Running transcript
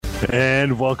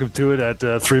And welcome to it at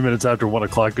 3 minutes after 1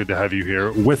 o'clock. Good to have you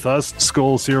here with us.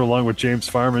 Scholes here, along with James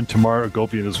Fireman, Tamar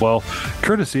Agopian as well.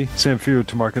 Courtesy, Samfiru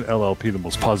Tamarkin LLP, the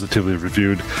most positively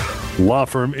reviewed law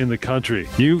firm in the country.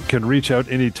 You can reach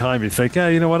out anytime you think,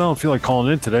 you know what, I don't feel like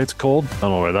calling in today. It's cold. I don't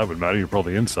know why that would matter. You're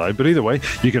probably inside. But either way,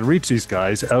 you can reach these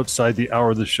guys outside the hour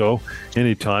of the show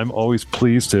anytime. Always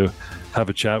pleased to have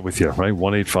a chat with you, right?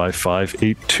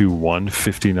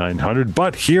 1-855-821-5900.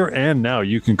 But here and now,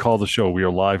 you can call the show. We are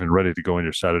live and ready to go in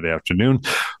your Saturday afternoon.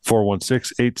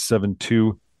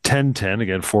 416-872-1010.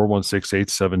 Again,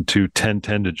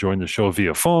 416-872-1010 to join the show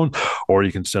via phone, or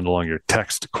you can send along your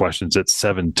text questions at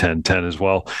 71010 as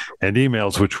well. And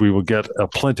emails, which we will get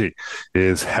plenty,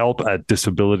 is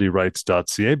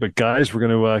help@disabilityrights.ca. But guys, we're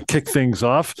going to kick things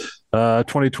off.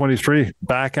 2023,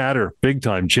 back at her, big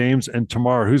time. James and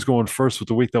Tamar, who's going first with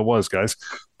the week that was, guys?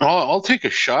 I'll take a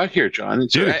shot here, John.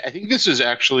 So I think this is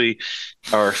actually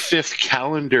our 5th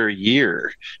calendar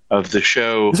year of the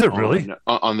show. Is it really?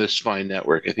 On this fine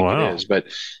network, I think it is. But,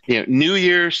 new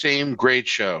year, same great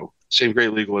show, same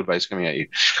great legal advice coming at you.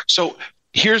 So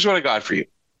here's what I got for you.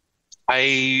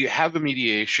 I have a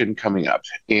mediation coming up,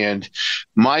 and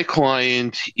my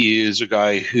client is a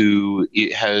guy who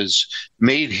has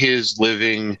made his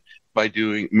living by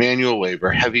doing manual labor,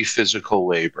 heavy physical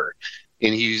labor.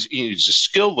 And he's a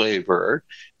skilled laborer,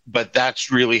 but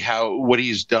that's really what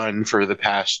he's done for the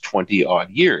past 20 odd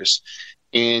years.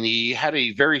 And he had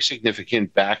a very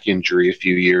significant back injury a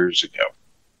few years ago.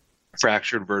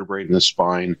 Fractured vertebrae in the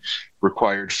spine,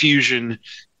 required fusion,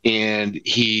 and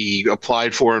he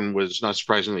applied for and was not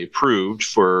surprisingly approved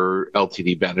for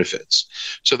LTD benefits.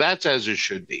 So that's as it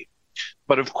should be.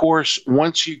 But of course,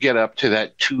 once you get up to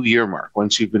that 2-year mark,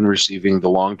 once you've been receiving the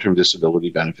long-term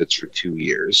disability benefits for 2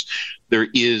 years, there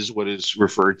is what is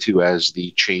referred to as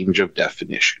the change of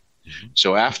definition. Mm-hmm.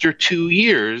 So after 2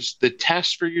 years, the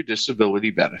test for your disability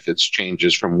benefits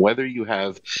changes from whether you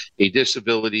have a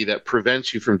disability that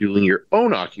prevents you from doing your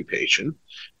own occupation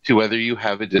to whether you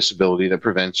have a disability that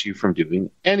prevents you from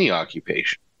doing any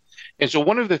occupation. And so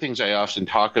one of the things I often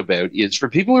talk about is for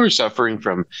people who are suffering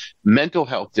from mental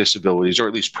health disabilities, or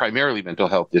at least primarily mental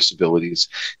health disabilities,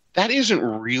 that isn't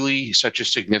really such a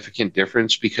significant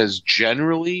difference, because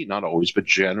generally, not always, but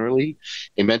generally,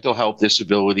 a mental health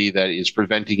disability that is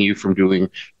preventing you from doing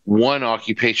one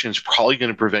occupation is probably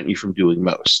going to prevent you from doing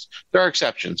most. There are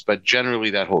exceptions, but generally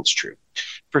that holds true.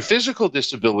 For physical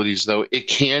disabilities, though, it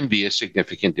can be a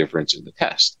significant difference in the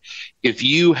test. If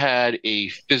you had a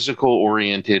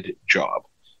physical-oriented job,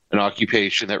 an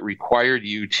occupation that required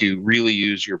you to really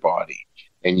use your body,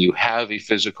 and you have a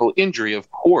physical injury, of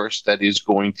course, that is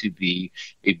going to be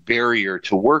a barrier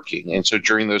to working. And so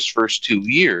during those first 2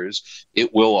 years,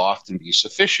 it will often be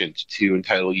sufficient to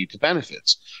entitle you to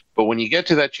benefits. But when you get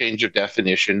to that change of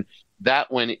definition,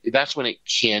 that's when it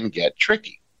can get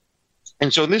tricky.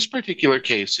 And so in this particular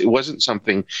case, it wasn't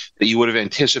something that you would have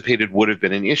anticipated would have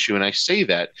been an issue. And I say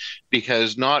that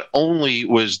because not only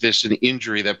was this an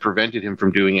injury that prevented him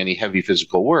from doing any heavy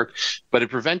physical work, but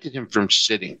it prevented him from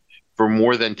sitting for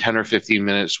more than 10 or 15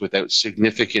 minutes without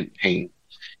significant pain.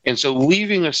 And so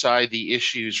leaving aside the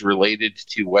issues related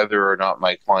to whether or not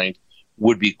my client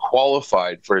would be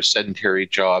qualified for a sedentary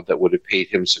job that would have paid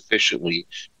him sufficiently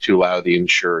to allow the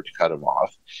insurer to cut him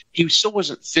off, he still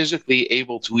wasn't physically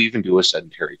able to even do a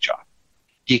sedentary job.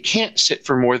 You can't sit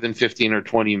for more than 15 or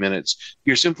 20 minutes.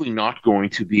 You're simply not going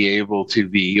to be able to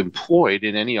be employed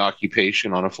in any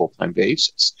occupation on a full-time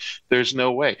basis. There's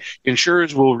no way.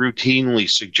 Insurers will routinely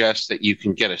suggest that you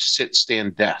can get a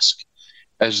sit-stand desk,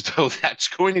 as though that's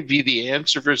going to be the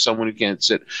answer for someone who can't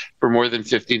sit for more than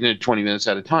 15 to 20 minutes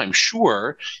at a time.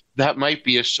 Sure, that might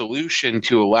be a solution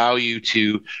to allow you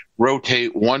to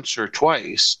rotate once or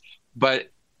twice,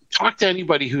 but talk to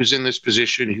anybody who's in this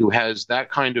position who has that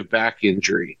kind of back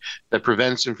injury that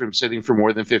prevents them from sitting for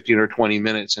more than 15 or 20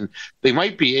 minutes, and they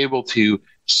might be able to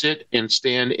sit and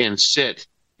stand and sit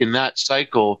in that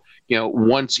cycle,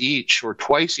 once each or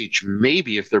twice each,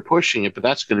 maybe if they're pushing it, but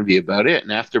that's going to be about it.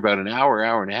 And after about an hour,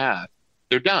 hour and a half,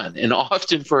 they're done, and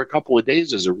often for a couple of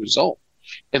days as a result.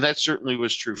 And that certainly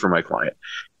was true for my client.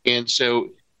 And so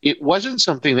it wasn't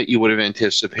something that you would have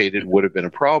anticipated would have been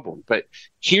a problem. But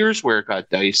here's where it got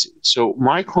dicey. So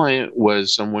my client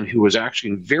was someone who was actually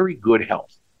in very good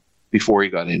health before he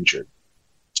got injured.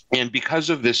 And because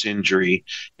of this injury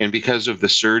and because of the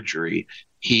surgery,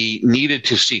 he needed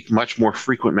to seek much more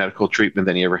frequent medical treatment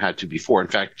than he ever had to before. In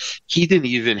fact, he didn't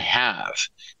even have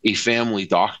a family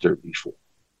doctor before.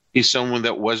 He's someone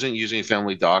that wasn't using a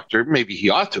family doctor. Maybe he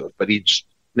ought to have, but he just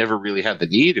never really had the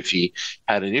need. If he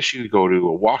had an issue, go to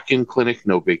a walk-in clinic,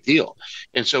 no big deal.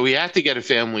 And so he had to get a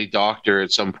family doctor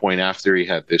at some point after he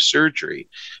had this surgery.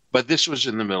 But this was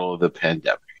in the middle of the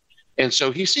pandemic. And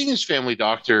so he's seeing his family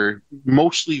doctor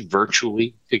mostly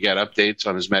virtually to get updates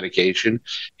on his medication.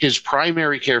 His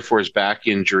primary care for his back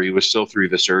injury was still through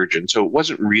the surgeon. So it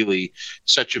wasn't really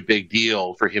such a big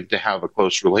deal for him to have a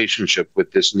close relationship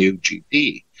with this new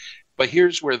GP. But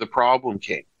here's where the problem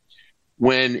came.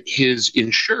 When his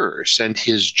insurer sent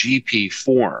his GP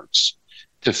forms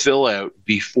to fill out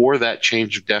before that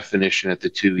change of definition at the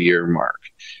 2-year mark,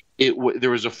 there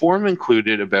was a form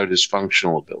included about his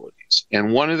functional abilities.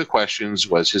 And one of the questions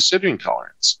was his sitting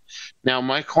tolerance. Now,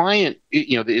 my client,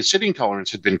 the sitting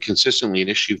tolerance had been consistently an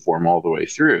issue for him all the way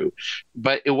through,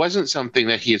 but it wasn't something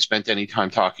that he had spent any time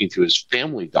talking to his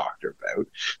family doctor about.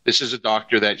 This is a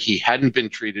doctor that he hadn't been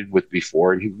treated with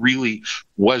before, and he really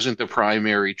wasn't the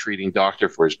primary treating doctor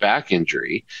for his back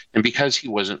injury. And because he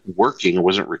wasn't working and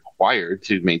wasn't required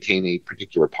to maintain a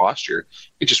particular posture,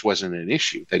 it just wasn't an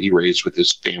issue that he raised with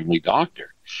his family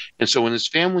doctor. And so when his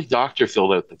family doctor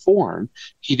filled out the form,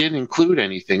 he didn't include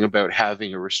anything about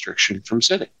having a restriction from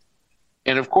sitting.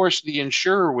 And of course, the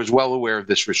insurer was well aware of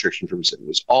this restriction from sitting. It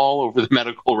was all over the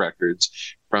medical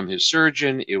records from his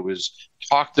surgeon. It was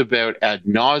talked about ad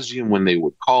nauseum when they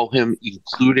would call him,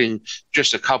 including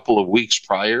just a couple of weeks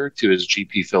prior to his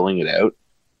GP filling it out.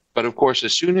 But of course,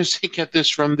 as soon as they get this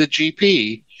from the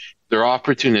GP, they're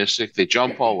opportunistic. They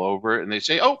jump all over and they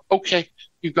say, oh, okay,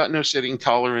 you've got no sitting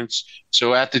tolerance.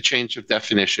 So at the change of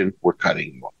definition, we're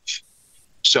cutting you off.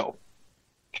 So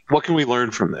what can we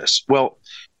learn from this? Well,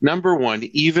 number one,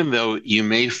 even though you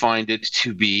may find it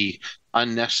to be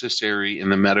unnecessary in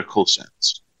the medical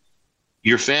sense,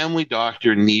 your family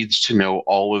doctor needs to know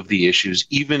all of the issues,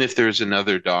 even if there's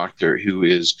another doctor who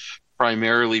is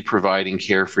primarily providing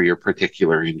care for your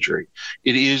particular injury.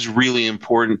 It is really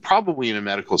important, probably in a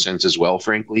medical sense as well,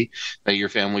 frankly, that your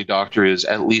family doctor is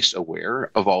at least aware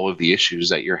of all of the issues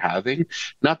that you're having,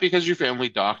 not because your family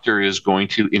doctor is going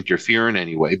to interfere in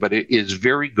any way, but it is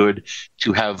very good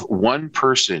to have one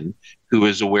person who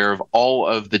is aware of all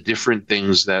of the different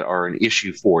things that are an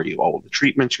issue for you, all of the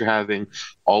treatments you're having,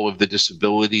 all of the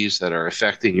disabilities that are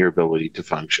affecting your ability to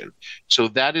function. So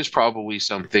that is probably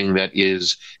something that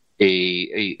is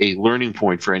a learning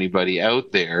point for anybody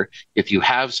out there. If you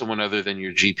have someone other than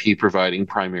your GP providing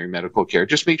primary medical care,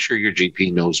 just make sure your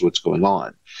GP knows what's going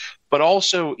on. But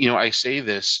also, I say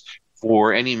this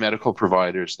for any medical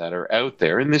providers that are out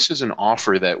there, and this is an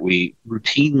offer that we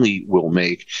routinely will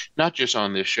make, not just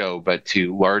on this show, but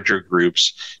to larger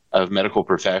groups of medical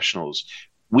professionals.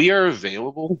 We are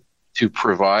available to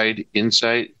provide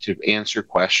insight, to answer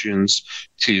questions,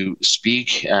 to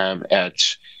speak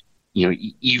at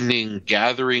evening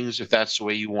gatherings, if that's the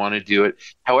way you want to do it.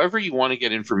 However you want to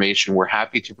get information, we're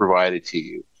happy to provide it to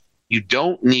you. You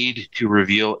don't need to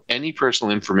reveal any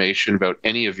personal information about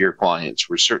any of your clients.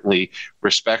 We're certainly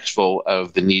respectful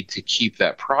of the need to keep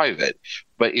that private.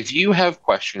 But if you have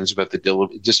questions about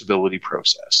the disability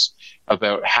process,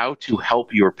 about how to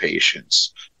help your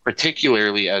patients,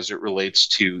 particularly as it relates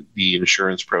to the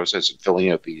insurance process and filling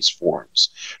out these forms,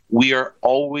 we are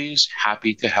always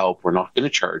happy to help. We're not going to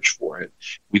charge for it.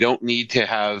 We don't need to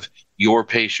have your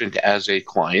patient as a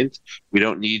client. We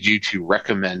don't need you to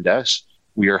recommend us.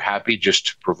 We are happy just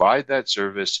to provide that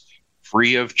service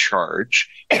free of charge,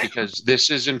 because this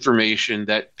is information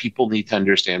that people need to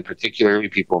understand, particularly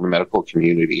people in the medical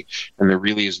community. And there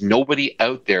really is nobody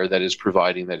out there that is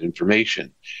providing that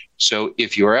information. So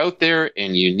if you're out there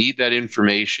and you need that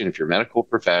information, if you're a medical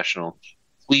professional,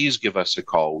 please give us a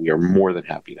call. We are more than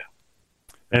happy to help.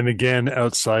 And again,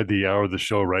 outside the hour of the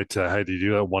show, right? How do you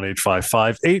do that?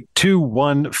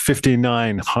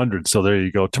 1-855-821-5900. So there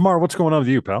you go. Tamar, what's going on with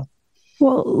you, pal?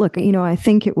 Well, look, I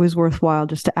think it was worthwhile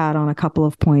just to add on a couple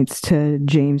of points to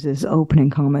James's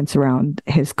opening comments around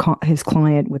his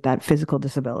client with that physical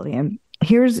disability. And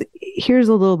here's a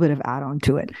little bit of add-on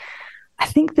to it. I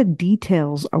think the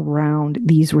details around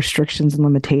these restrictions and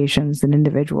limitations that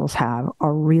individuals have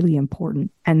are really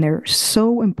important, and they're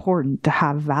so important to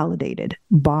have validated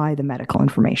by the medical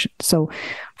information. So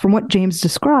from what James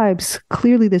describes,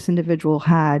 clearly this individual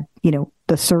had,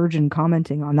 the surgeon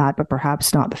commenting on that, but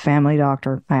perhaps not the family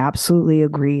doctor. I absolutely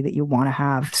agree that you want to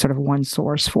have sort of one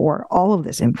source for all of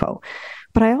this info.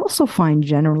 But I also find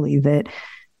generally that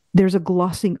there's a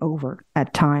glossing over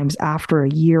at times after a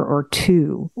year or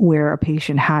two where a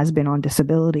patient has been on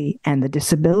disability and the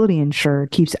disability insurer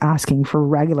keeps asking for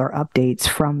regular updates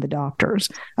from the doctors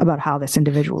about how this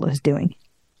individual is doing.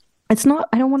 it's not,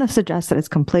 I don't want to suggest that it's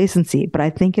complacency, but I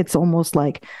think it's almost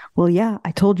like, well, yeah,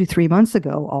 I told you 3 months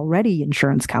ago already,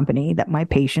 insurance company, that my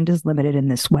patient is limited in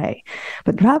this way.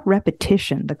 But that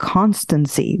repetition, the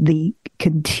constancy, the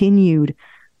continued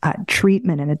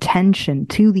treatment and attention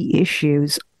to the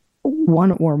issues,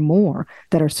 one or more,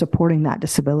 that are supporting that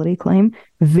disability claim,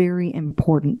 very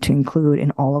important to include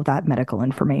in all of that medical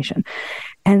information.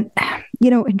 And,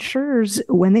 insurers,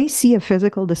 when they see a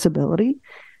physical disability,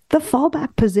 the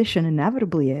fallback position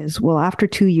inevitably is, well, after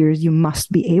 2 years, you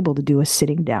must be able to do a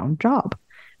sitting down job.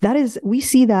 We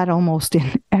see that almost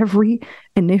in every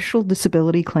initial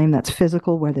disability claim that's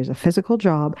physical, where there's a physical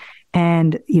job,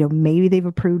 and, maybe they've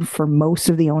approved for most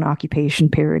of the own occupation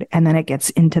period. And then it gets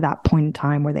into that point in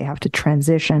time where they have to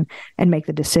transition and make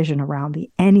the decision around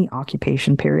the any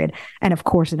occupation period. And of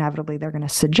course, inevitably, they're going to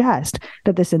suggest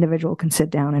that this individual can sit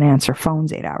down and answer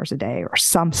phones 8 hours a day or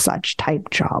some such type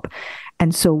job.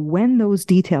 And so when those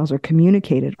details are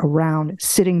communicated around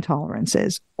sitting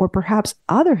tolerances, or perhaps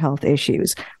other health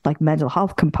issues like mental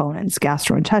health components,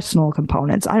 gastrointestinal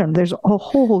components, there's a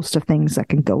whole host of things that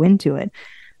can go into it.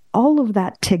 All of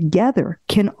that together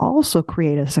can also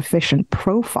create a sufficient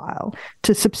profile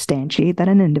to substantiate that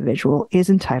an individual is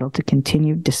entitled to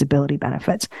continued disability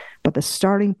benefits. But the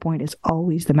starting point is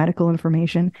always the medical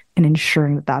information and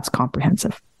ensuring that that's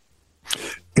comprehensive.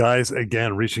 Guys,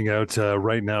 again, reaching out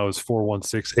right now is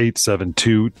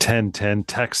 416-872-1010,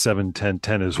 text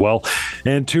 71010 as well.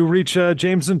 And to reach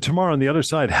James and Tamar on the other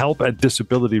side,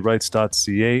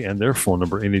 help@disabilityrights.ca, and their phone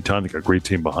number anytime. They got a great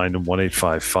team behind them,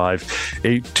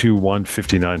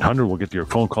 1-855-821-5900. We'll get to your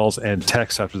phone calls and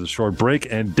texts after the short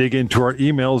break and dig into our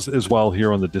emails as well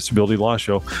here on the Disability Law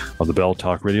Show on the Bell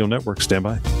Talk Radio Network. Stand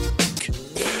by.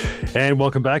 And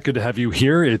welcome back. Good to have you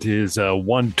here. It is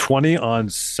 1:20 on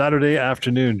Saturday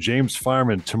afternoon. James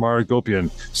Fireman, Tamar Agopian,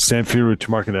 Samfiru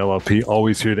Tumarkin LLP,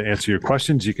 always here to answer your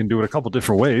questions. You can do it a couple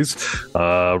different ways.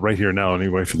 Right here now,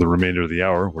 anyway, for the remainder of the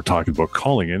hour, we're talking about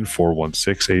calling in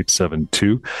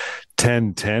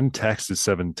 416-872-1010. Text is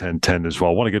 71010 as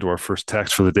well. I want to get to our first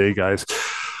text for the day, guys.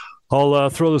 I'll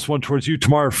throw this one towards you.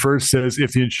 Tamar first says,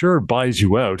 if the insurer buys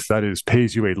you out, that is,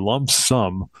 pays you a lump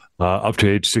sum up to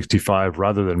age 65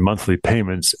 rather than monthly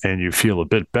payments, and you feel a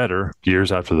bit better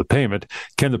years after the payment,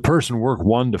 can the person work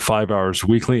 1 to 5 hours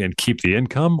weekly and keep the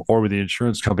income, or would the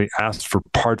insurance company ask for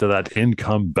part of that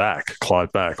income back, claw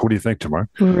it back? What do you think, Tamar?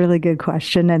 Really good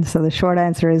question. And so the short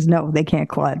answer is no, they can't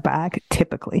claw it back,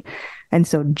 typically. And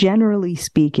so generally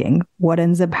speaking, what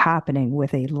ends up happening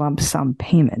with a lump sum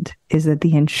payment is that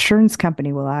the insurance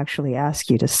company will actually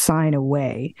ask you to sign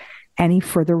away any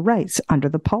further rights under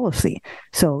the policy.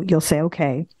 So you'll say,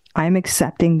 okay, I'm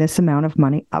accepting this amount of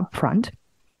money upfront.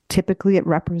 Typically, it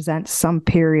represents some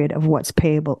period of what's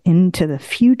payable into the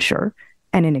future.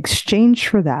 And in exchange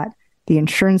for that, the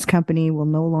insurance company will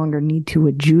no longer need to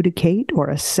adjudicate or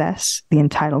assess the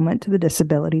entitlement to the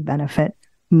disability benefit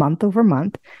month over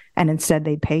month. And instead,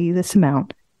 they pay you this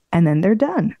amount and then they're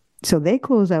done. So they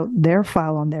close out their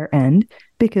file on their end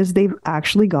because they've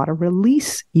actually got a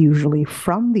release, usually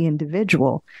from the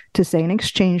individual, to say, in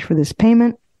exchange for this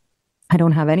payment, I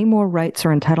don't have any more rights or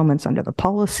entitlements under the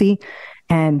policy.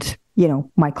 And,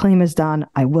 my claim is done.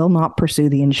 I will not pursue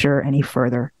the insurer any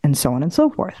further, and so on and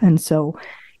so forth. And so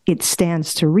it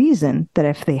stands to reason that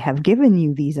if they have given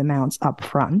you these amounts up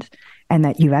front and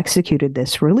that you've executed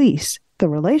this release, the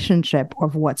relationship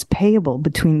of what's payable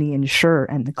between the insurer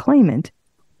and the claimant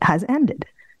has ended.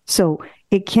 So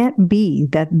it can't be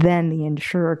that then the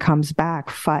insurer comes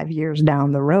back 5 years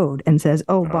down the road and says,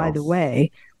 by the way,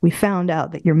 we found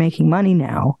out that you're making money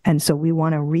now, and so we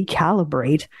want to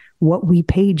recalibrate what we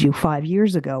paid you 5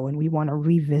 years ago, and we want to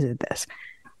revisit this.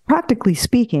 Practically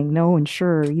speaking, no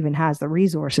insurer even has the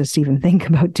resources to even think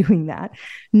about doing that,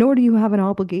 nor do you have an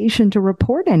obligation to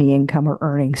report any income or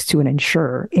earnings to an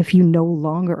insurer if you no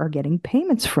longer are getting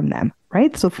payments from them,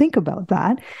 right? So think about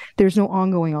that. There's no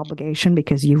ongoing obligation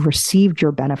because you've received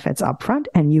your benefits upfront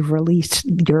and you've released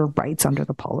your rights under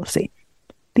the policy.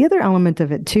 The other element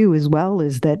of it too, as well,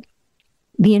 is that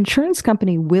the insurance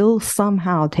company will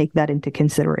somehow take that into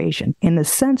consideration in the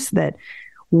sense that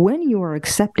when you are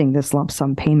accepting this lump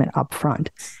sum payment upfront,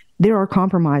 there are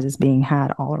compromises being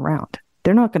had all around.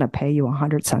 They're not going to pay you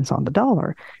 100 cents on the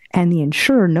dollar. And the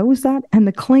insurer knows that, and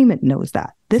the claimant knows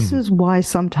that. This is why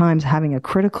sometimes having a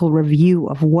critical review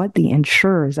of what the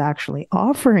insurer is actually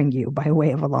offering you by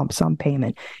way of a lump sum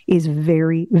payment is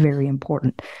very, very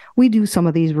important. We do some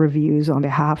of these reviews on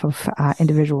behalf of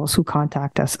individuals who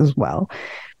contact us as well,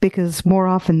 because more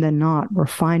often than not, we're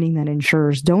finding that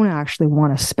insurers don't actually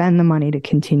want to spend the money to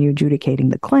continue adjudicating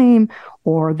the claim,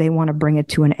 or they want to bring it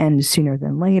to an end sooner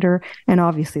than later. And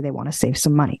obviously they want to save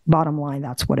some money. Bottom line,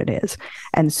 that's what it is.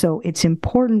 And so it's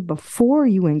important before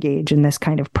you engage in this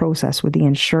kind of process with the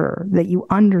insurer that you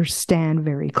understand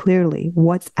very clearly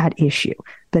what's at issue.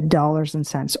 The dollars and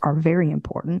cents are very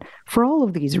important for all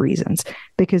of these reasons,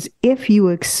 because if you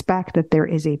expect that there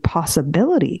is a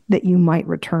possibility that you might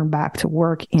return back to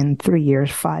work in 3 years,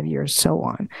 5 years, so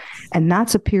on, and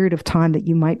that's a period of time that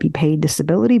you might be paid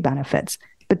disability benefits,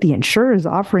 but the insurer is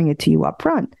offering it to you up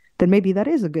front, then maybe that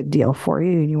is a good deal for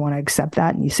you and you want to accept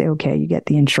that, and you say, okay, you get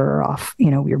the insurer off,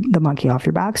 the monkey off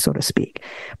your back, so to speak.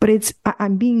 But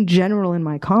I'm being general in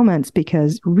my comments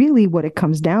because really what it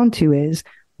comes down to is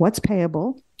what's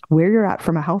payable, where you're at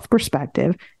from a health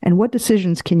perspective, and what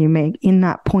decisions can you make in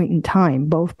that point in time,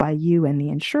 both by you and the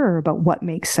insurer, about what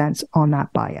makes sense on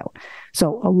that buyout.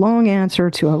 So a long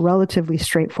answer to a relatively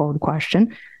straightforward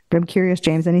question, but I'm curious,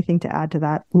 James, anything to add to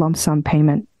that lump sum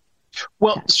payment?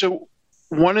 Well, so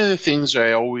one of the things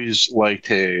I always like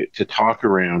to talk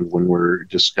around when we're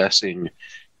discussing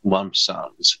lump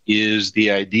sums is the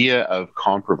idea of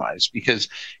compromise, because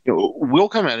we'll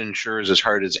come at insurers as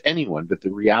hard as anyone, but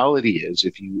the reality is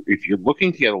if you're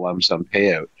looking to get a lump sum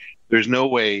payout, there's no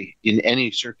way in any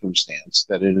circumstance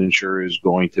that an insurer is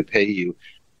going to pay you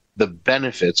the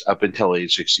benefits up until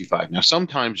age 65. Now,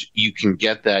 sometimes you can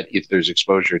get that if there's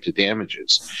exposure to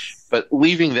damages, but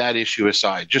leaving that issue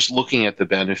aside, just looking at the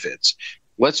benefits,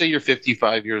 let's say you're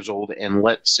 55 years old, and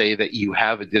let's say that you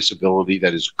have a disability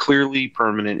that is clearly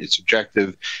permanent, it's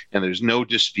objective, and there's no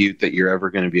dispute that you're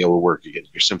ever going to be able to work again.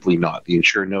 You're simply not. The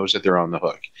insurer knows that they're on the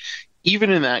hook.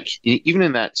 Even in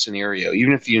that scenario,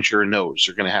 even if the insurer knows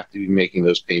they're going to have to be making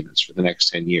those payments for the next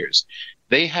 10 years,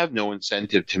 they have no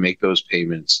incentive to make those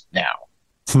payments now.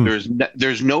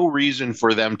 There's no reason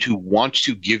for them to want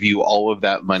to give you all of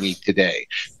that money today.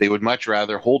 They would much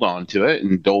rather hold on to it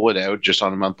and dole it out just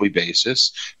on a monthly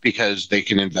basis, because they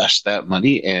can invest that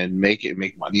money and make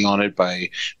money on it by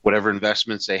whatever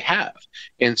investments they have.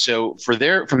 And so from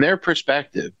their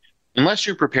perspective, unless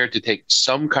you're prepared to take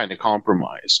some kind of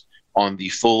compromise on the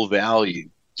full value,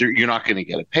 you're not going to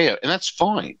get a payout. And that's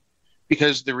fine,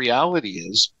 because the reality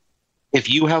is, if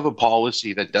you have a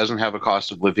policy that doesn't have a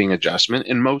cost of living adjustment,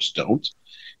 and most don't,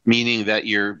 meaning that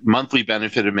your monthly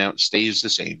benefit amount stays the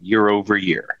same year over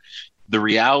year, the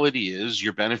reality is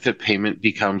your benefit payment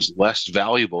becomes less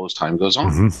valuable as time goes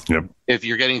on. Mm-hmm. Yep. If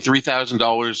you're getting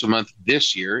 $3,000 a month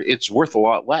this year, it's worth a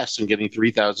lot less than getting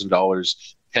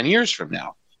 $3,000 10 years from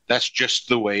now. That's just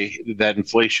the way that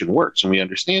inflation works, and we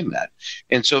understand that.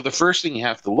 And so the first thing you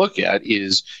have to look at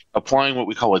is applying what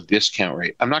we call a discount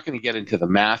rate. I'm not going to get into the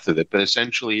math of it, but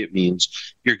essentially it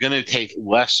means you're going to take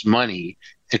less money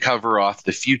to cover off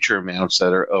the future amounts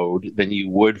that are owed than you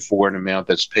would for an amount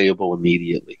that's payable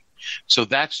immediately. So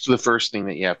that's the first thing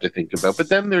that you have to think about. But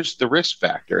then there's the risk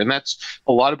factor, and that's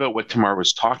a lot about what Tamar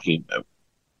was talking about.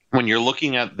 When you're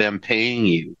looking at them paying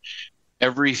you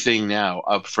everything now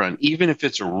up front, even if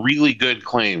it's a really good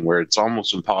claim where it's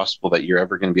almost impossible that you're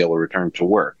ever going to be able to return to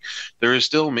work, there is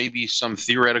still maybe some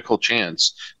theoretical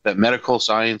chance that medical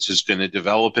science is going to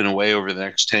develop in a way over the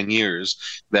next 10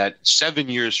 years that 7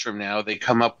 years from now they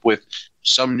come up with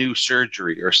some new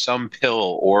surgery or some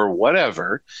pill or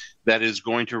whatever that is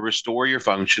going to restore your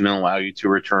function and allow you to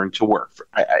return to work.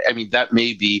 I mean, that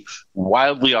may be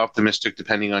wildly optimistic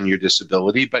depending on your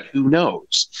disability, but who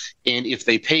knows? And if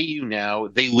they pay you now,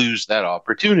 they lose that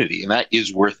opportunity, and that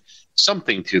is worth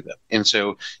something to them. And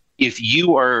so if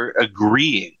you are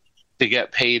agreeing to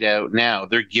get paid out now,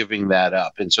 they're giving that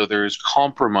up. And so there is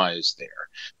compromise there,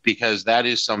 because that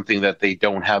is something that they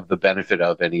don't have the benefit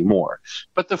of anymore.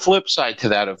 But the flip side to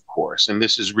that, of course, and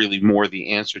this is really more the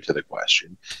answer to the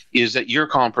question, is that you're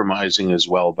compromising as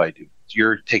well by doing it.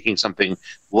 You're taking something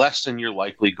less than you're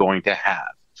likely going to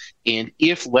have. And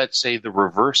if, let's say, the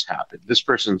reverse happened, this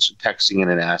person's texting in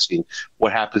and asking,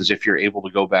 what happens if you're able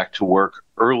to go back to work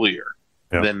earlier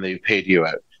than they've paid you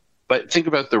out? But think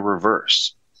about the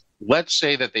reverse. Let's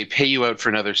say that they pay you out for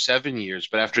another 7 years,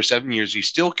 but after 7 years, you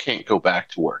still can't go back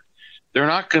to work. They're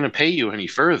not going to pay you any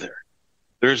further.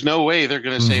 There's no way they're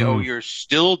going to say, oh, you're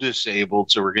still disabled,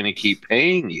 so we're going to keep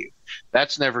paying you.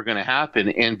 That's never going to happen.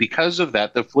 And because of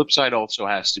that, the flip side also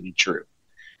has to be true.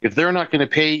 If they're not going to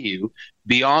pay you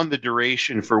beyond the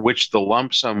duration for which the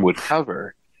lump sum would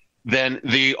cover, then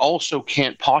they also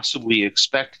can't possibly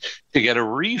expect to get a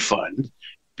refund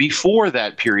before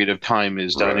that period of time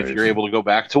is done if you're able to go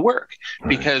back to work.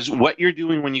 Because what you're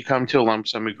doing when you come to a lump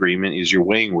sum agreement is you're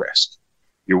weighing risk.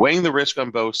 You're weighing the risk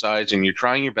on both sides, and you're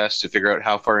trying your best to figure out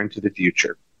how far into the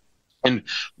future. And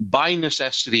by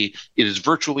necessity, it is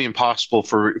virtually impossible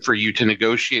for you to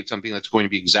negotiate something that's going to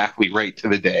be exactly right to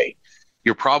the day.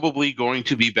 You're probably going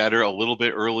to be better a little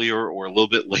bit earlier or a little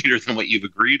bit later than what you've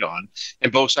agreed on.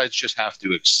 And both sides just have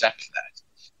to accept that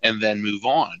and then move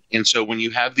on. And so when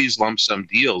you have these lump sum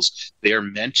deals, they are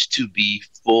meant to be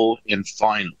full and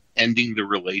final, ending the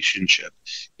relationship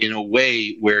in a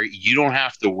way where you don't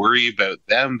have to worry about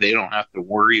them. They don't have to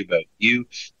worry about you.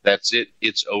 That's it.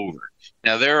 It's over.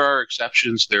 Now, there are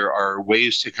exceptions. There are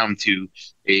ways to come to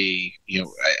a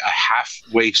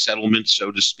halfway settlement,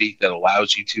 so to speak, that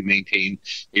allows you to maintain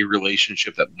a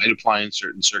relationship that might apply in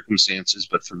certain circumstances.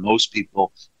 But for most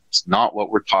people, it's not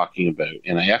what we're talking about.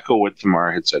 And I echo what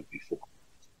Tamar had said before.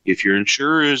 If your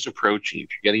insurer is approaching you, if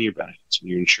you're getting your benefits and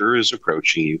your insurer is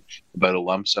approaching you about a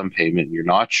lump sum payment and you're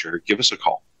not sure, give us a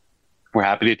call. We're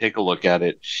happy to take a look at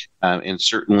it. And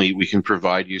certainly we can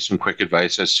provide you some quick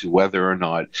advice as to whether or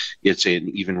not it's an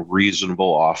even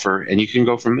reasonable offer. And you can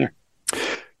go from there.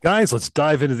 Guys, let's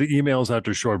dive into the emails after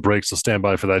a short break. So stand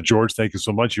by for that. George, thank you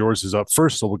so much. Yours is up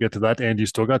first, so we'll get to that. And you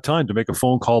still got time to make a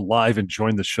phone call live and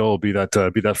join the show. Be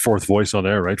that fourth voice on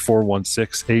air, right?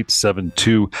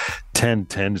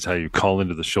 416-872-1010 is how you call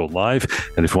into the show live.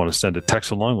 And if you want to send a text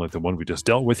along like the one we just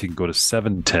dealt with, you can go to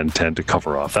 71010 to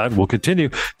cover off that. We'll continue.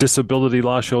 Disability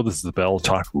Law Show. This is the Bell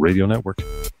Talk Radio Network.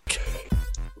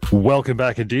 Welcome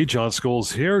back indeed. John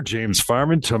Scholes here, James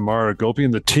Farman, Tamara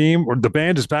Gopian, the team. The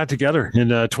band is back together in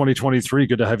 2023.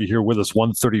 Good to have you here with us.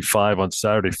 1:35 on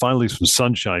Saturday. Finally, some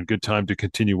sunshine. Good time to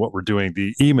continue what we're doing.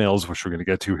 The emails, which we're going to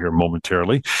get to here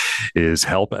momentarily, is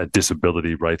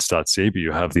help@disabilityrights.ca. But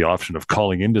you have the option of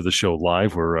calling into the show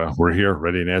live. We're here,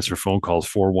 ready to answer phone calls,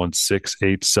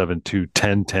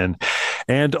 416-872-1010.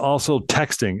 And also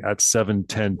texting at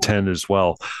 71010 as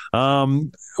well. I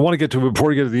want to get to, before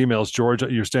we get to the emails, George,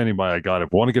 you're standing by. I got it.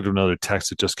 But I want to get to another text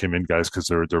that just came in, guys, because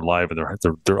they're live and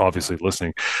they're obviously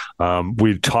listening.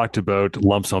 We talked about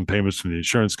lump sum payments from the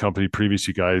insurance company. Previous,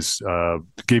 you guys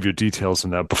gave your details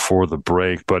on that before the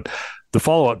break. But the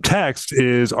follow-up text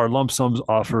is, are lump sums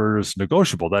offers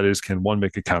negotiable? That is, can one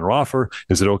make a counteroffer?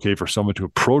 Is it okay for someone to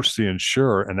approach the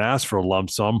insurer and ask for a lump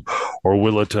sum, or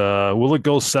will it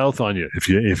go south on you if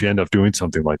you end up doing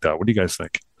something like that? What do you guys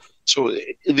think? So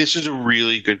this is a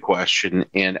really good question,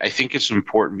 and I think it's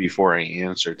important before I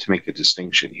answer to make a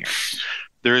distinction here.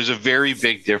 There is a very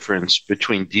big difference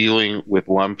between dealing with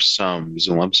lump sums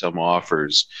and lump sum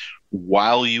offers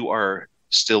while you are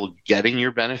still getting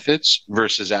your benefits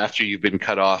versus after you've been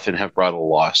cut off and have brought a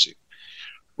lawsuit.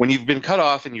 When you've been cut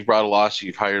off and you've brought a lawsuit,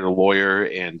 you've hired a lawyer,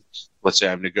 and let's say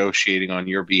I'm negotiating on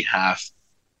your behalf.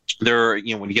 When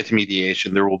you get to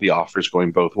mediation, there will be offers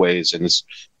going both ways, and it's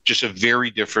just a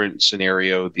very different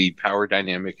scenario. The power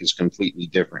dynamic is completely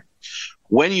different.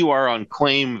 When you are on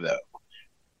claim, though,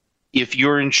 if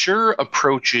your insurer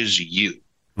approaches you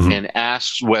and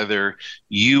asks whether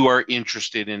you are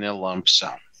interested in a lump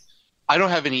sum, I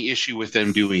don't have any issue with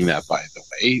them doing that, by the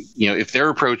way. If they're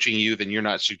approaching you, then you're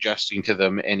not suggesting to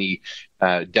them any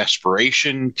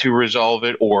desperation to resolve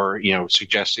it, or,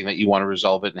 suggesting that you want to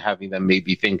resolve it and having them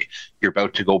maybe think you're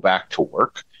about to go back to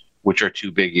work, which are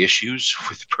two big issues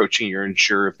with approaching your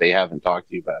insurer if they haven't talked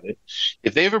to you about it.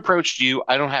 If they've approached you,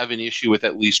 I don't have an issue with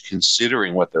at least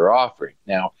considering what they're offering.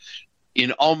 Now,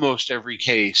 in almost every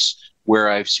case where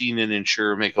I've seen an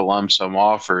insurer make a lump sum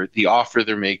offer, the offer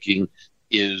they're making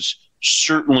is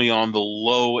certainly on the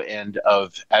low end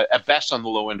at best on the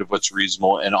low end of what's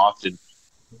reasonable, and often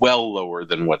well lower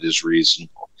than what is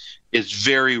reasonable. It's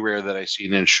very rare that I see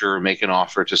an insurer make an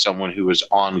offer to someone who is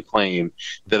on claim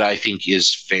that I think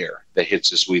is fair, that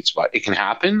hits a sweet spot. It can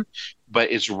happen,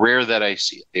 but it's rare that I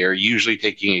see it. They are usually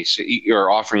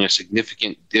offering a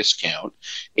significant discount,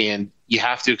 and you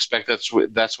have to expect that's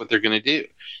what they're going to do.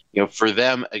 For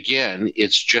them, again,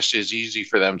 it's just as easy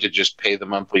for them to just pay the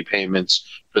monthly payments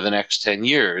for the next 10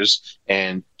 years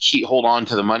and hold on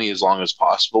to the money as long as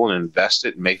possible and invest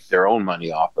it and make their own money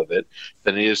off of it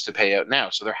than it is to pay out now.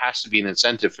 So there has to be an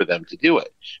incentive for them to do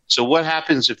it. So what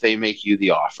happens if they make you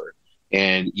the offer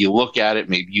and you look at it,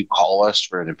 maybe you call us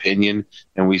for an opinion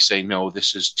and we say, no,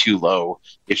 this is too low.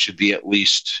 It should be at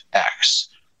least X.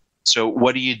 So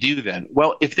what do you do then?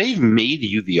 Well, if they've made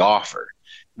you the offer,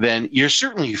 then you're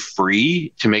certainly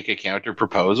free to make a counter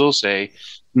proposal, say,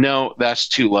 no, that's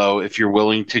too low. If you're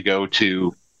willing to go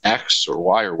to X or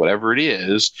Y or whatever it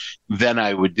is, then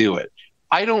I would do it.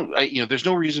 there's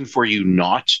no reason for you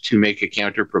not to make a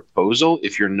counter proposal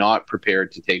if you're not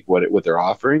prepared to take what they're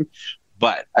offering.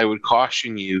 But I would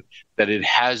caution you that it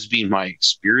has been my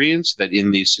experience that in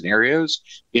these scenarios,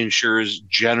 insurers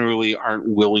generally aren't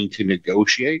willing to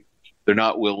negotiate. They're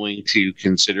not willing to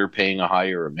consider paying a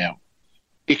higher amount.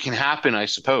 It can happen, I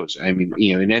suppose. I mean,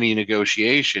 in any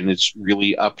negotiation, it's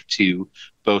really up to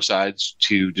both sides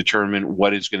to determine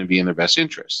what is going to be in their best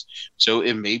interest. So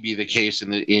it may be the case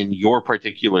in your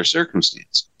particular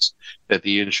circumstances that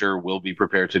the insurer will be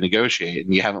prepared to negotiate,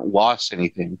 and you haven't lost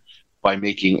anything by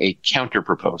making a counter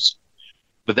proposal.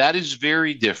 But that is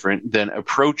very different than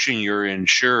approaching your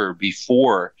insurer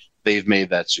before they've made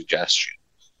that suggestion.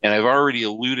 And I've already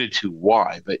alluded to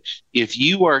why, but if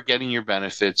you are getting your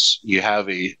benefits, you have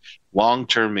a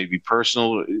long-term, maybe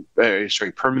permanent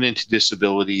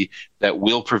disability that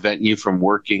will prevent you from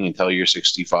working until you're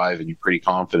 65, and you're pretty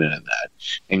confident in that.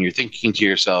 And you're thinking to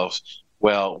yourself,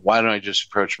 well, why don't I just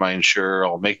approach my insurer?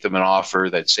 I'll make them an offer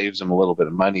that saves them a little bit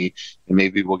of money, and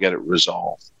maybe we'll get it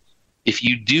resolved. If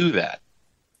you do that,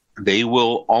 they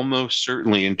will almost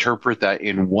certainly interpret that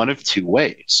in one of two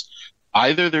ways.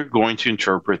 Either they're going to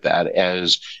interpret that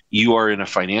as you are in a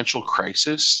financial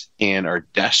crisis and are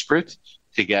desperate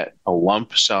to get a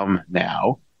lump sum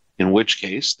now, in which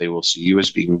case they will see you as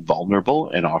being vulnerable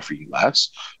and offer you less,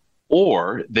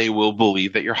 or they will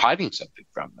believe that you're hiding something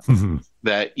from them,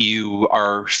 that you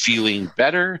are feeling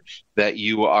better, that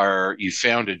you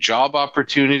found a job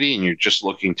opportunity and you're just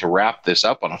looking to wrap this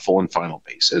up on a full and final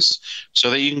basis so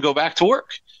that you can go back to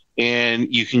work,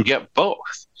 and you can get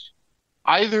both.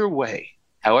 Either way,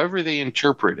 however they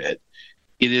interpret it,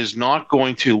 it is not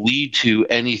going to lead to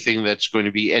anything that's going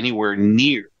to be anywhere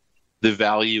near the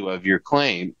value of your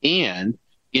claim. And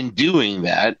in doing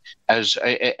that, as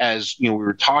we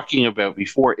were talking about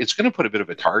before, it's going to put a bit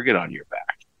of a target on your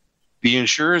back. The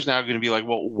insurer is now going to be like,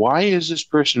 well, why is this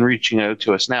person reaching out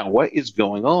to us now? What is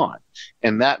going on?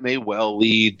 And that may well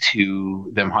lead to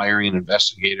them hiring an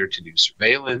investigator to do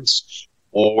surveillance,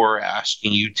 or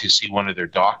asking you to see one of their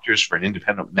doctors for an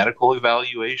independent medical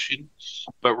evaluation.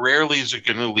 But rarely is it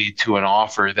going to lead to an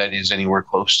offer that is anywhere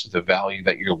close to the value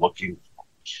that you're looking for.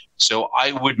 So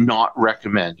I would not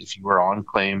recommend, if you are on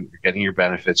claim, you're getting your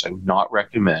benefits, I would not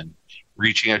recommend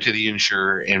reaching out to the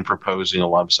insurer and proposing a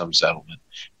lump sum settlement,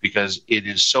 because it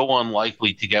is so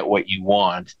unlikely to get what you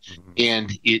want,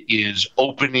 and it is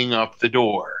opening up the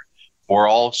door for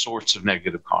all sorts of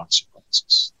negative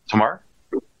consequences. Tamar?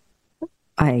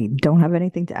 I don't have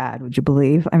anything to add. Would you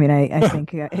believe? I mean, I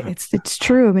think it's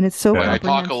true. I mean, it's so. I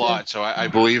talk a lot, so I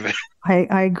believe it.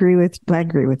 I agree with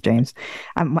James.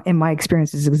 In my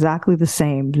experience, is exactly the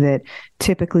same. That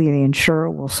typically the insurer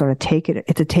will sort of take it.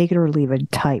 It's a take it or leave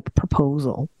it type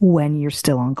proposal when you're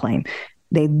still on claim.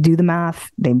 They do the math.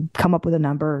 They come up with a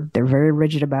number. They're very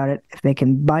rigid about it. If they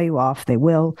can buy you off, they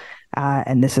will.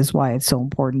 And this is why it's so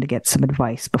important to get some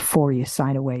advice before you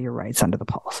sign away your rights under the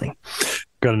policy.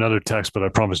 Got another text, but I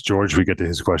promised George we get to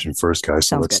his question first, guys.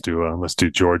 So let's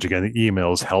do George again. The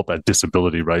email is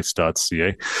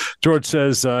help@disabilityrights.ca. George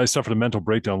says, I suffered a mental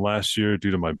breakdown last year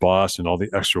due to my boss and all the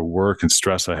extra work and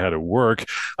stress I had at work.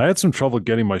 I had some trouble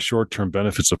getting my short-term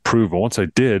benefits approved, but once I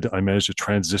did, I managed to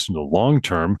transition to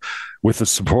long-term. With the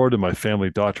support of my family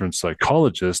doctor and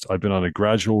psychologist, I've been on a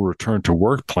gradual return to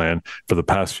work plan for the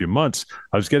past few months.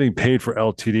 I was getting paid for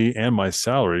LTD and my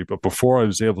salary, but before I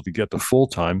was able to get to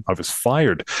full-time, I was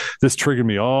fired. This triggered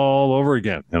me all over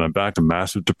again, and I'm back to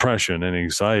massive depression and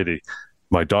anxiety.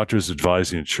 My doctors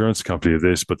advised the insurance company of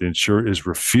this, but the insurer is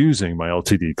refusing my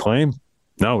LTD claim.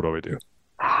 Now what do I do?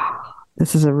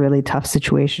 This is a really tough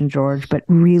situation, George, but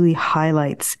really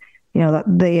highlights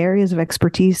the areas of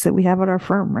expertise that we have at our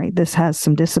firm, right? This has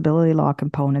some disability law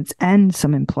components and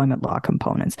some employment law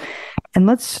components. And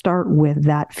let's start with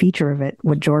that feature of it.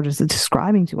 What George is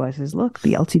describing to us is, look,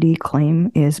 the LTD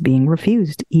claim is being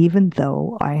refused, even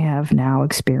though I have now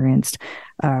experienced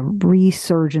a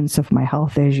resurgence of my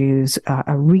health issues.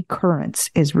 A recurrence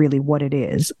is really what it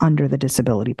is under the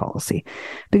disability policy.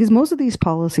 Because most of these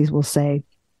policies will say,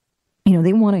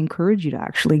 they want to encourage you to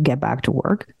actually get back to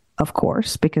work, of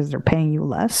course, because they're paying you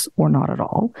less or not at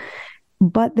all.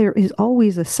 But there is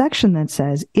always a section that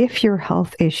says, if your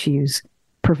health issues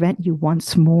prevent you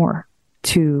once more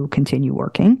to continue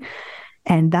working,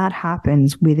 and that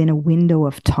happens within a window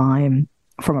of time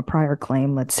from a prior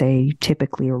claim, let's say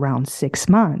typically around 6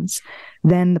 months,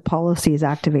 then the policy is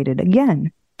activated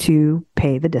again to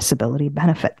pay the disability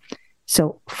benefit.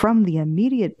 So from the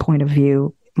immediate point of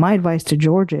view, my advice to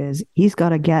George is he's got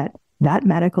to get that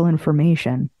medical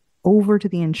information over to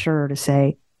the insurer to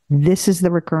say, this is the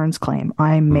recurrence claim.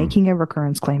 I'm making a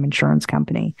recurrence claim, insurance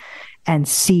company, and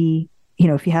see,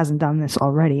 if he hasn't done this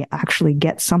already, actually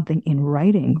get something in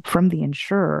writing from the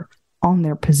insurer on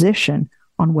their position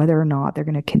on whether or not they're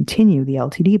going to continue the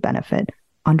LTD benefit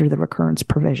under the recurrence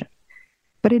provision.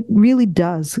 But it really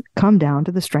does come down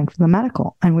to the strength of the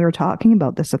medical. And we were talking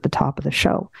about this at the top of the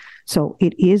show. So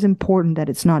it is important that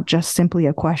it's not just simply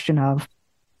a question of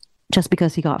just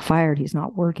because he got fired, he's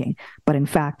not working. But in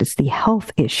fact, it's the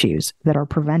health issues that are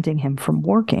preventing him from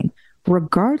working,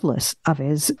 regardless of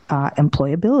his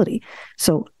employability.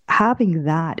 So having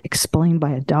that explained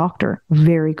by a doctor,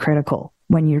 very critical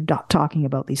when you're talking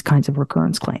about these kinds of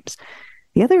recurrence claims.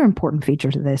 The other important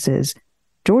feature to this is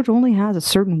George only has a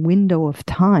certain window of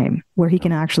time where he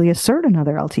can actually assert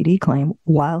another LTD claim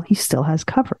while he still has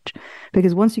coverage.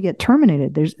 Because once you get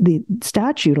terminated, the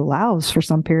statute allows for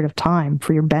some period of time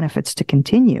for your benefits to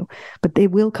continue, but they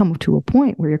will come to a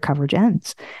point where your coverage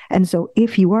ends. And so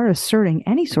if you are asserting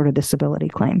any sort of disability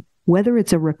claim, whether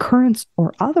it's a recurrence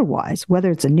or otherwise, whether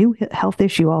it's a new health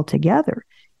issue altogether,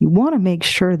 you want to make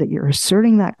sure that you're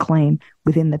asserting that claim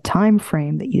within the time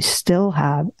frame that you still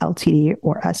have LTD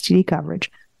or STD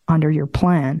coverage under your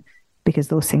plan, because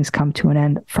those things come to an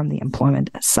end from the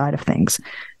employment side of things.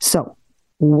 So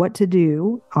what to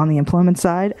do on the employment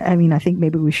side? I mean, I think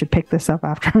maybe we should pick this up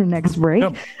after our next break,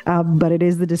 but it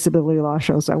is the Disability Law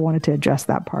Show, so I wanted to address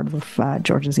that part of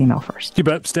George's email first. You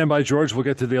bet. Stand by, George. We'll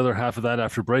get to the other half of that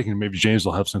after break, and maybe James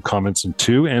will have some comments in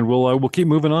too, and we'll keep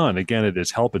moving on. Again, it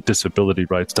is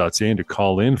help@disabilityrights.ca, and to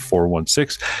call in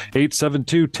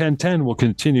 416-872-1010. We'll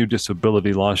continue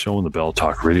Disability Law Show on the Bell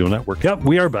Talk Radio Network. Yep,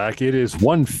 we are back. It is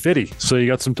 1:50, so you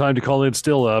got some time to call in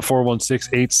still.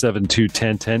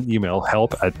 416-872-1010. Email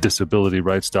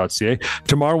help@disabilityrights.ca.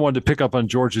 Tomorrow, wanted to pick up on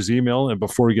George's email, and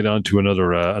before we get on to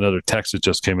another text that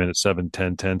just came in at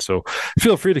 7:10:10. So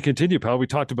feel free to continue, pal. We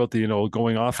talked about the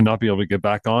going off and not being able to get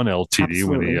back on LTD.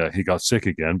 Absolutely. When he got sick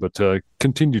again, but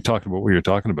continue talking about what you're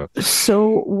talking about.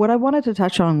 So what I wanted to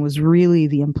touch on was really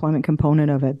the employment component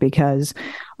of it, because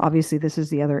obviously this is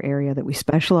the other area that we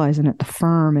specialize in at the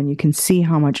firm, and you can see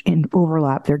how much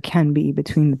overlap there can be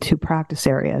between the two practice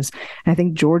areas. And I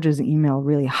think George's email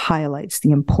really highlights the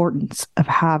importance of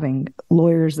having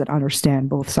lawyers that understand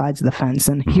both sides of the fence.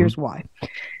 And here's why.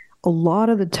 A lot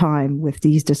of the time with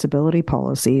these disability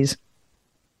policies,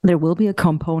 there will be a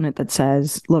component that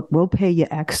says, look, we'll pay you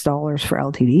X dollars for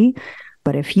LTD,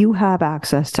 but if you have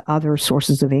access to other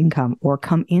sources of income or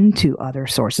come into other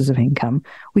sources of income,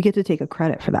 we get to take a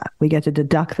credit for that. We get to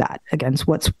deduct that against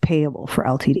what's payable for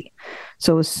LTD.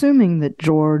 So assuming that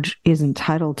George is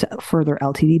entitled to further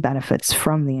LTD benefits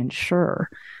from the insurer,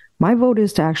 my vote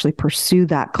is to actually pursue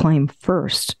that claim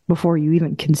first before you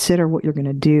even consider what you're going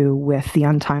to do with the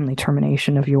untimely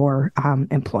termination of your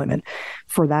employment,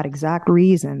 for that exact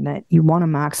reason that you want to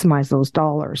maximize those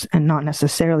dollars and not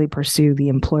necessarily pursue the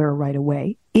employer right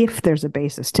away, if there's a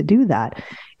basis to do that,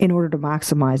 in order to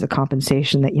maximize a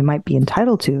compensation that you might be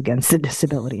entitled to against the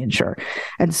disability insurer.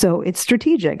 And so it's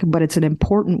strategic, but it's an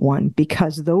important one,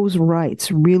 because those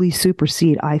rights really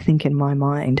supersede, I think, in my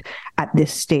mind, at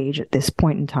this stage, at this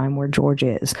point in time where George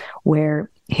is, where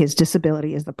his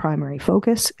disability is the primary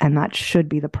focus, and that should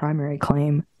be the primary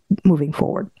claim moving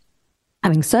forward.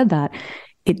 Having said that,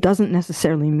 it doesn't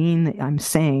necessarily mean that I'm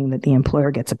saying that the employer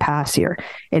gets a pass here.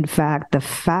 In fact, the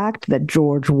fact that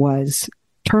George was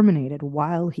terminated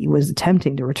while he was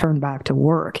attempting to return back to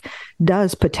work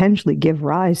does potentially give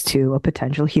rise to a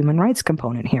potential human rights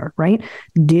component here, right?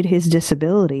 Did his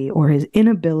disability or his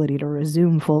inability to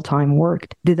resume full-time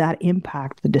work, did that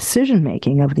impact the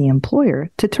decision-making of the employer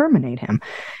to terminate him?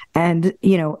 And,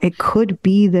 it could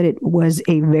be that it was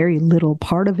a very little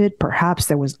part of it. Perhaps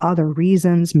there was other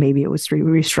reasons. Maybe it was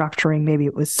restructuring. Maybe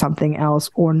it was something else,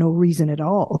 or no reason at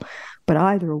all. But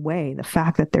either way, the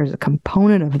fact that there's a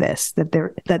component of this, that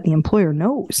the employer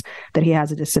knows that he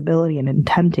has a disability and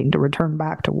attempting to return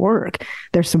back to work,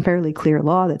 there's some fairly clear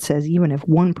law that says even if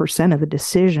 1% of the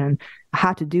decision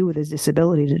had to do with his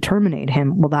disability to terminate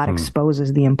him, well, that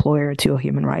exposes the employer to a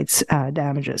human rights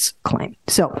damages claim.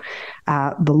 So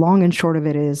the long and short of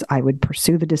it is, I would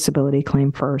pursue the disability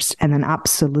claim first, and then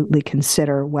absolutely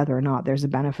consider whether or not there's a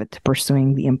benefit to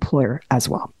pursuing the employer as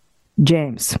well.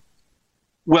 James.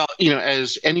 Well,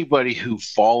 as anybody who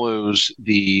follows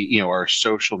our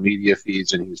social media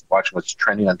feeds and who's watching what's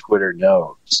trending on Twitter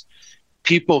knows,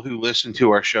 people who listen to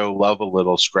our show love a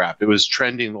little scrap. It was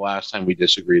trending the last time we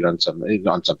disagreed on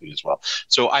something as well.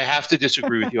 So I have to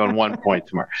disagree with you on one point,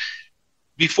 Tamar.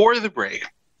 Before the break,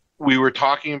 we were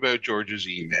talking about George's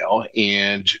email,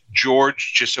 and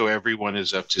George, just so everyone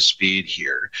is up to speed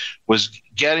here, was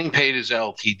getting paid his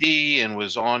LTD and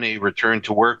was on a return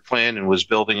to work plan and was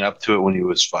building up to it when he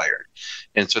was fired.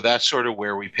 And so that's sort of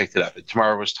where we picked it up. And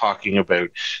Tamara was talking about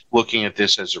looking at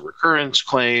this as a recurrence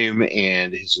claim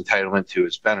and his entitlement to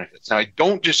his benefits. Now, I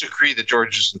don't disagree that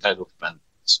George is entitled to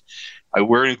benefits.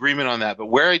 We're in agreement on that. But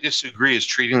where I disagree is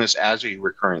treating this as a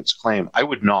recurrence claim. I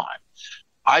would not.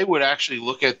 I would actually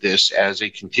look at this as a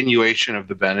continuation of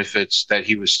the benefits that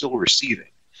he was still receiving.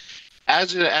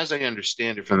 As I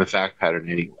understand it from the fact pattern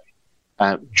anyway,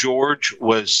 George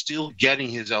was still getting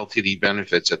his LTD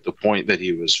benefits at the point that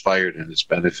he was fired and his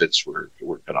benefits were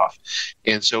cut off.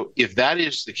 And so if that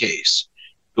is the case,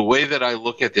 the way that I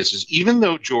look at this is even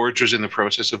though George was in the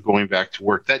process of going back to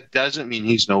work, that doesn't mean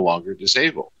he's no longer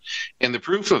disabled. And the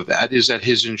proof of that is that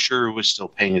his insurer was still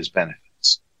paying his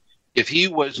benefits. If he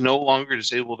was no longer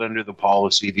disabled under the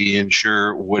policy, the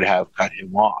insurer would have cut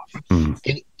him off.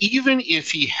 And even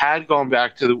if he had gone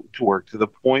back to work to the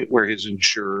point where his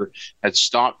insurer had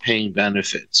stopped paying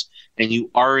benefits and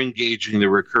you are engaging the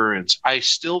recurrence, I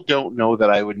still don't know that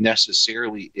I would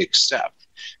necessarily accept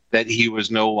that he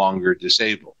was no longer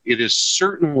disabled. It is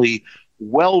certainly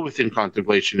well within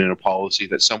contemplation in a policy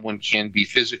that someone can be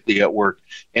physically at work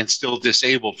and still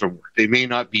disabled from work. They may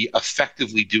not be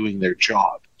effectively doing their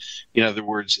job. In other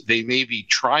words, they may be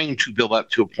trying to build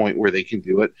up to a point where they can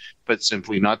do it, but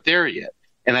simply not there yet.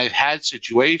 And I've had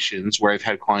situations where I've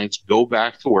had clients go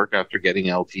back to work after getting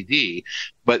LTD,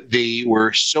 but they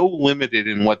were so limited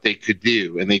in what they could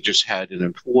do, and they just had an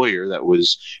employer that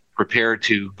was prepared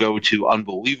to go to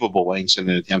unbelievable lengths in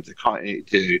an attempt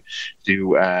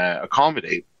to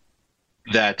accommodate,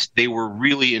 that they were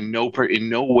really in no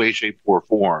way, shape, or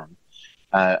form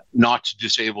not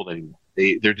disabled anymore.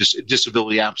 Their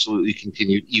disability absolutely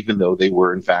continued, even though they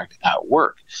were, in fact, at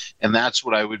work. And that's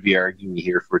what I would be arguing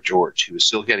here for George, who was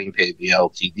still getting paid the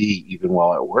LTD even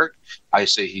while at work. I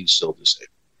say he's still disabled.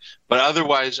 But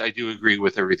otherwise, I do agree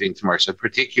with everything Tamar said,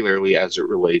 particularly as it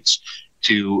relates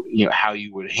to how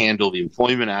you would handle the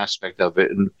employment aspect of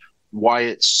it and why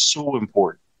it's so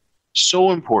important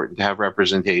to have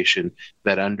representation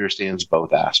that understands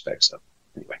both aspects of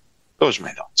it. Anyway, those are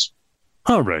my thoughts.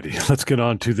 Alrighty, let's get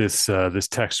on to this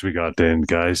text we got in,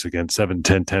 guys. Again,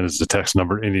 71010 is the text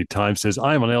number. Anytime says,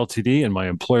 I am on LTD and my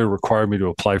employer required me to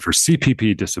apply for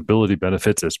CPP disability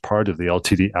benefits as part of the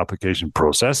LTD application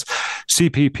process.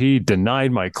 CPP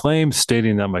denied my claim,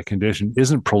 stating that my condition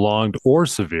isn't prolonged or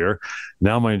severe.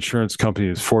 Now my insurance company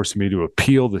is forcing me to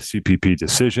appeal the CPP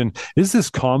decision. Is this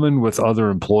common with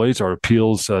other employees? Are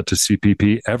appeals to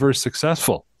CPP ever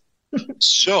successful?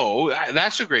 So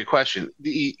that's a great question.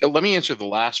 Let me answer the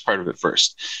last part of it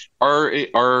first. Are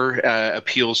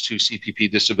appeals to CPP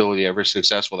disability ever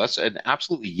successful? That's an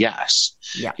absolutely yes.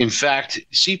 Yeah. In fact,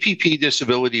 CPP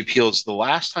disability appeals, the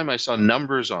last time I saw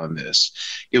numbers on this,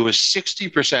 it was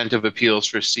 60% of appeals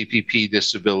for CPP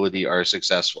disability are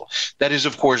successful. That is,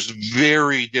 of course,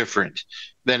 very different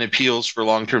than appeals for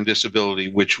long-term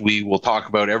disability, which we will talk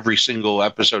about every single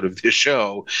episode of this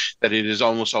show, that it is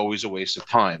almost always a waste of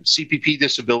time. CPP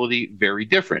disability, very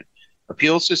different.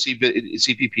 Appeals to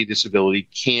CPP disability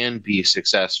can be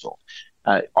successful.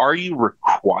 Are you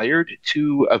required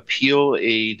to appeal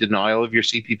a denial of your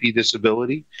CPP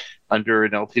disability under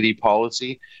an LTD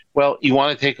policy? Well, you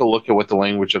want to take a look at what the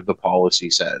language of the policy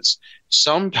says.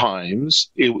 Sometimes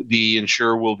the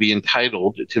insurer will be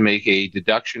entitled to make a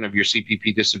deduction of your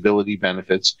CPP disability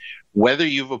benefits, whether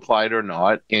you've applied or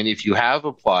not. And if you have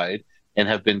applied and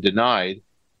have been denied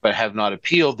but have not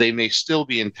appealed, they may still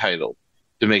be entitled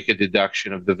to make a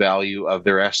deduction of the value of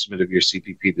their estimate of your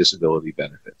CPP disability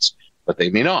benefits, but they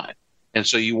may not. And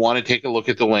so you want to take a look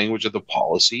at the language of the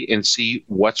policy and see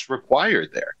what's required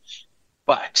there.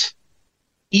 But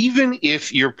even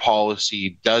if your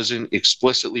policy doesn't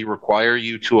explicitly require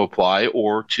you to apply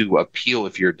or to appeal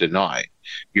if you're denied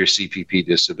your CPP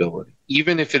disability,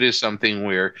 even if it is something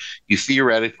where you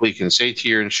theoretically can say to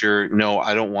your insurer, no,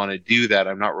 I don't want to do that,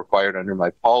 I'm not required under my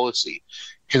policy,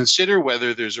 consider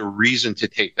whether there's a reason to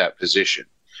take that position,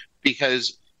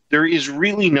 because there is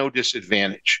really no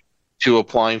disadvantage to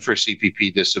applying for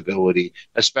CPP disability,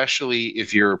 especially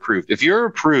if you're approved. If you're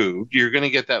approved, you're going to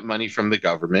get that money from the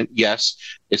government. Yes,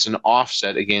 it's an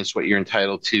offset against what you're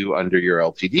entitled to under your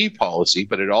LTD policy,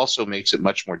 but it also makes it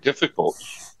much more difficult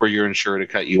for your insurer to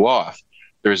cut you off.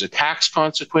 There is a tax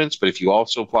consequence, but if you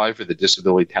also apply for the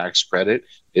disability tax credit,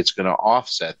 it's going to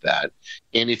offset that.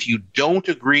 And if you don't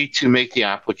agree to make the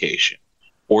application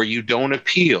or you don't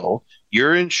appeal,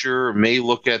 your insurer may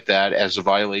look at that as a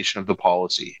violation of the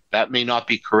policy. That may not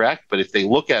be correct, but if they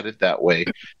look at it that way,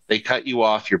 they cut you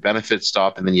off, your benefits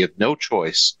stop, and then you have no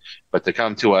choice but to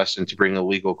come to us and to bring a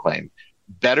legal claim.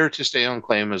 Better to stay on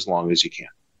claim as long as you can.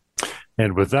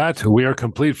 And with that, we are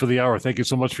complete for the hour. Thank you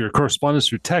so much for your correspondence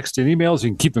through text and emails. You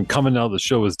can keep them coming now the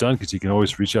show is done, because you can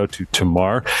always reach out to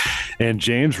Tamar and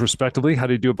James, respectively. How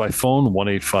do you do it by phone?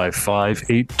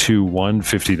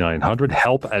 1-855-821-5900.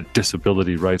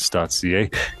 help@disabilityrights.ca.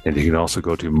 And you can also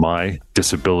go to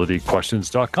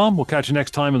mydisabilityquestions.com. We'll catch you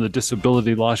next time on the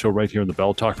Disability Law Show right here on the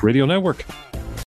Bell Talk Radio Network.